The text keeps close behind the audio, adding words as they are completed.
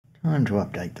Time to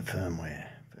update the firmware.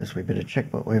 First we better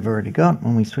check what we've already got.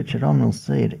 When we switch it on, we'll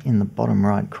see it in the bottom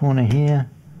right corner here.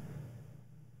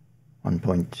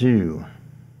 1.2.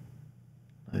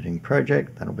 Loading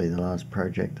project. That'll be the last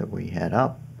project that we had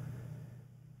up.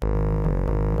 You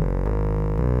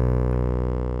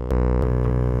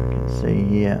can see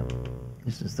here,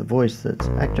 this is the voice that's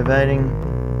activating.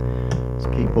 This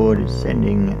keyboard is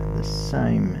sending the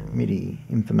same MIDI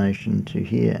information to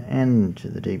here and to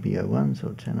the DB01, so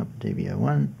I'll turn up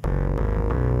DB01.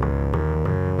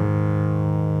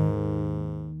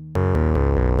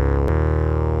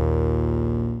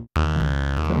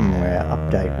 Firmware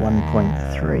update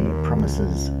 1.3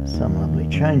 promises some lovely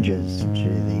changes to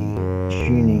the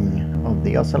tuning of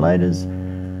the oscillators,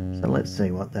 so let's see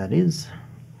what that is.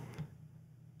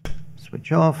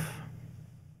 Switch off.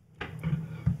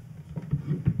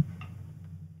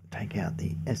 Take out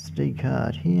the SD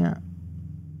card here.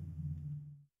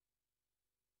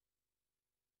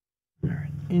 There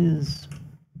it is.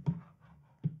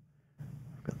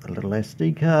 I've got the little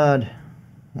SD card,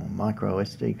 or micro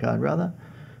SD card rather.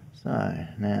 So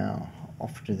now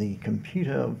off to the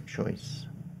computer of choice.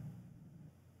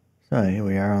 So here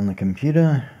we are on the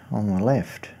computer. On the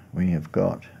left we have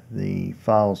got the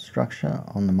file structure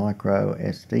on the micro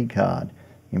SD card.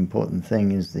 The important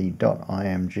thing is the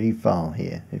 .img file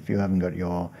here. If you haven't got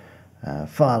your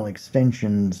file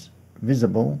extensions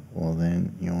visible, well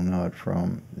then you'll know it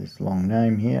from this long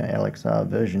name here, LXR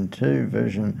version 2,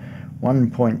 version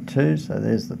 1.2, so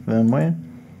there's the firmware.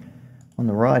 On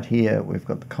the right here we've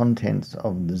got the contents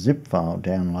of the zip file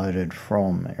downloaded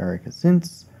from Erica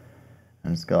Synths,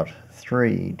 and it's got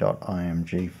 3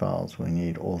 .img files. We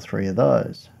need all 3 of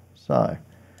those. So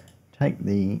take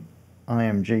the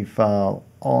IMG file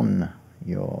on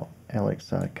your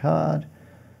LXR card,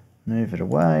 move it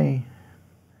away,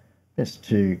 best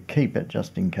to keep it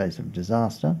just in case of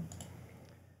disaster.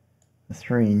 The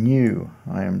 3 new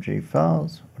IMG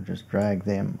files, we'll just drag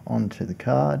them onto the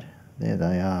card. There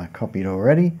they are, copied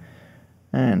already,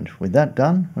 and with that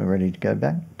done we're ready to go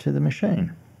back to the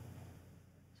machine.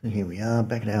 So here we are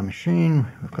back at our machine.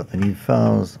 We've got the new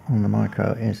files on the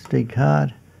micro SD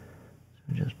card.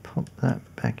 Just pop that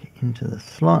back into the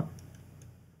slot,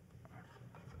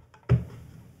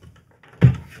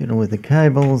 fiddle with the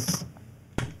cables,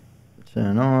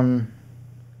 turn on.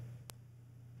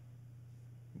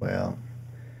 Well,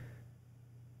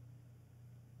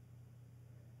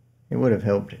 it would have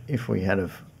helped if we had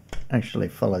have actually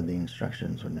followed the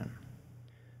instructions, wouldn't it?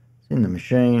 It's in the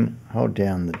machine, hold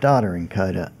down the data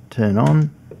encoder, turn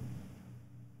on,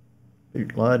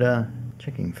 bootloader,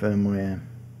 checking firmware,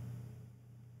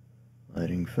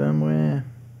 loading firmware,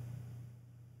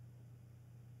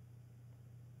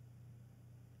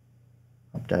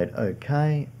 update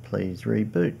OK, please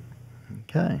reboot.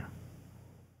 Okay,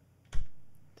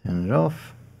 turn it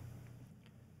off.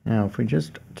 Now if we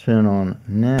just turn on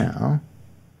now,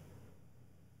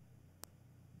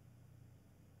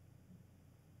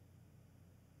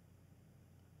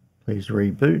 please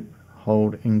reboot,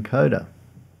 hold encoder.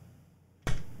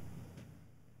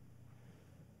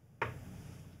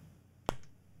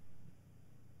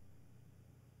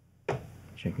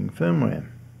 Checking firmware.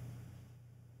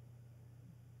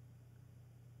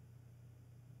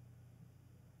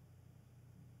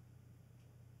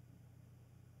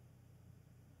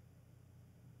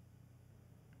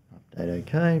 Update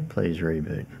OK, please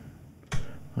reboot.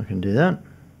 I can do that.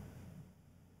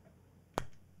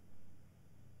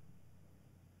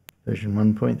 Version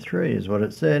 1.3 is what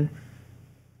it said.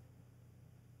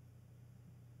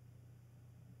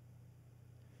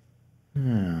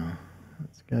 Now,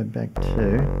 let's go back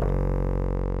to,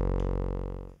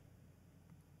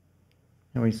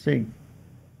 now we see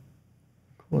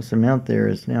coarse amount there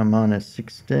is now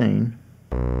 -16.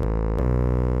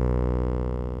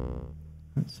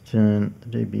 Let's turn the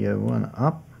DB01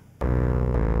 up.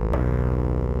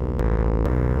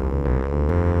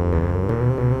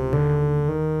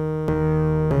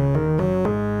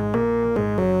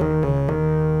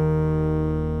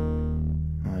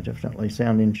 I definitely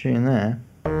sound in tune there.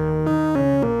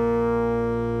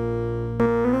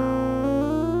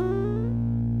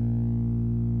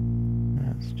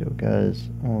 That still goes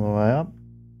all the way up.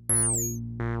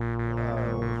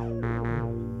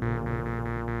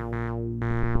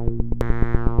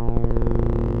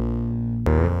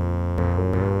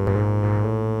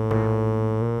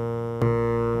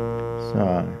 So,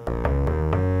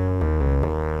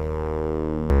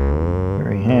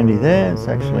 very handy there, it's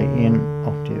actually in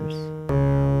octaves.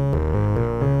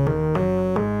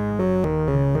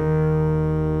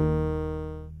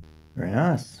 Very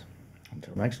nice.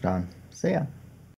 Until next time, see ya.